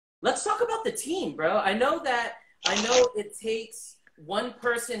let's talk about the team, bro. I know it takes one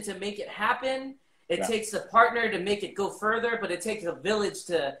person to make it happen. It Yeah. takes a partner to make it go further, but it takes a village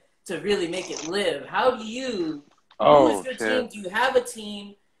to really make it live. How do you? Who is Oh your team? shit. Do you have a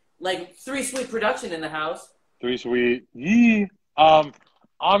team? Like Three Sweet Production in the house. Three sweet. Yee.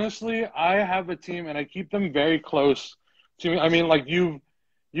 Honestly, I have a team and I keep them very close to me. I mean, like you've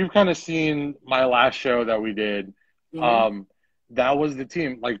kind of seen my last show that we did. Mm-hmm. Um, that was the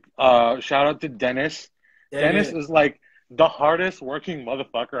team. Like, shout out to Dennis. Dennis Dennis. is like the hardest working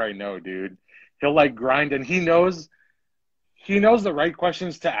motherfucker I know, dude. He'll like grind and he knows the right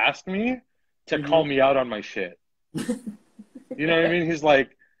questions to ask me to call Mm-hmm. me out on my shit. You know what I mean? He's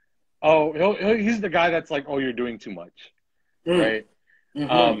like, oh, he's the guy that's like, oh, you're doing too much, right?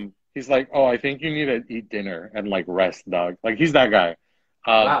 Mm-hmm. He's like, oh, I think you need to eat dinner and like rest, dog. Like he's that guy.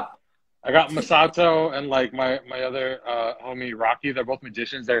 Um, Wow. I got Masato and like my other homie Rocky. They're both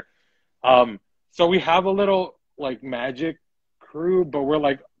magicians. So we have a little like magic crew, but we're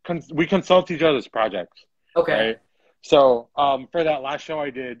like we consult each other's projects, Okay. right? So for that last show I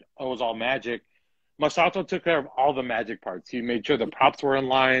did, it was all magic. Masato took care of all the magic parts. He made sure the props were in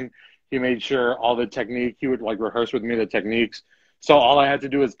line. He made sure all the technique. He would like rehearse with me the techniques. So all I had to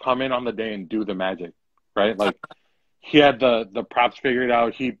do is come in on the day and do the magic, right? Like he had the props figured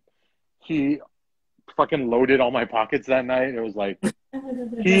out. He fucking loaded all my pockets that night. It was like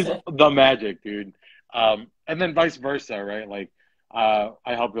he's the magic, dude. And then vice versa, right? Like I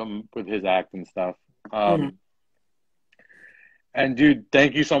help him with his act and stuff. Mhm. And dude,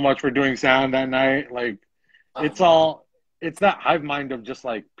 thank you so much for doing sound that night. Like Oh, it's that hive mind of just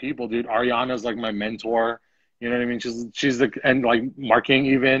like people, dude. Ariana's like my mentor. You know what I mean? She's the and like marking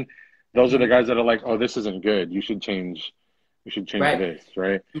even. Those are the mhm. guys that are like, oh, this isn't good. You should change Right. this,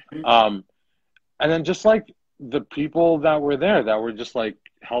 right? Mhm. Um, and then just like the people that were there that were just like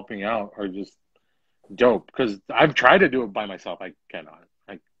helping out are just dope. Because I've tried to do it by myself. I cannot.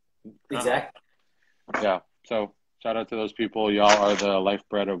 Uh, Exactly. yeah. So shout out to those people. Y'all are the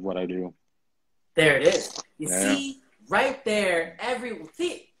lifeblood of what I do. There it is. You Yeah. see, right there,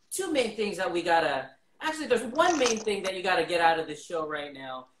 two main things that we gotta. Actually, there's one main thing that you gotta get out of this show right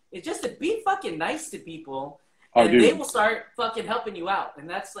now. Is just to be fucking nice to people, Oh, and they dude. will start fucking helping you out. And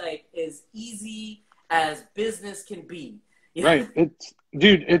that's like as easy as business can be. Yeah. Right. And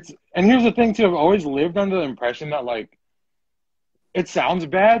here's the thing too. I've always lived under the impression that like it sounds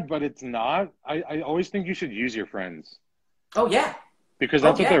bad, but it's not. I always think you should use your friends Oh yeah. because Oh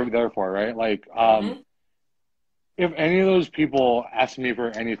that's what yeah. they're there for, right? Like, Mm-hmm. if any of those people asked me for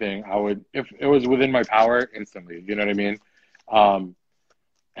anything, I would, if it was within my power, instantly. You know what I mean? Um,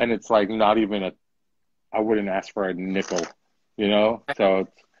 and it's like not even I wouldn't ask for a nickel, you know? So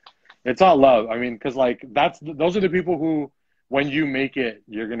it's all love. I mean, because like those are the people who, when you make it,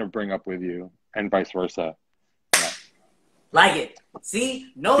 you're gonna bring up with you, and vice versa. Yeah, Like it.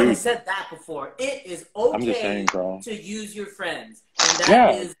 See, no one has dude, said that before. It is I'm just saying, okay bro. to use your friends. And that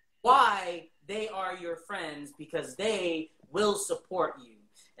Yeah, is why they are your friends, because they will support you.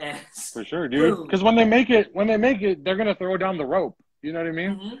 And for sure, dude. boom. Because when they make it, they're gonna throw down the rope. You know what I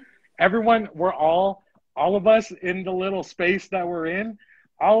mean? Mm-hmm. Everyone, all of us in the little space that we're in,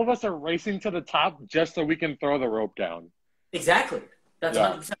 all of us are racing to the top just so we can throw the rope down. Exactly. That's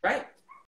Yeah. 100% right.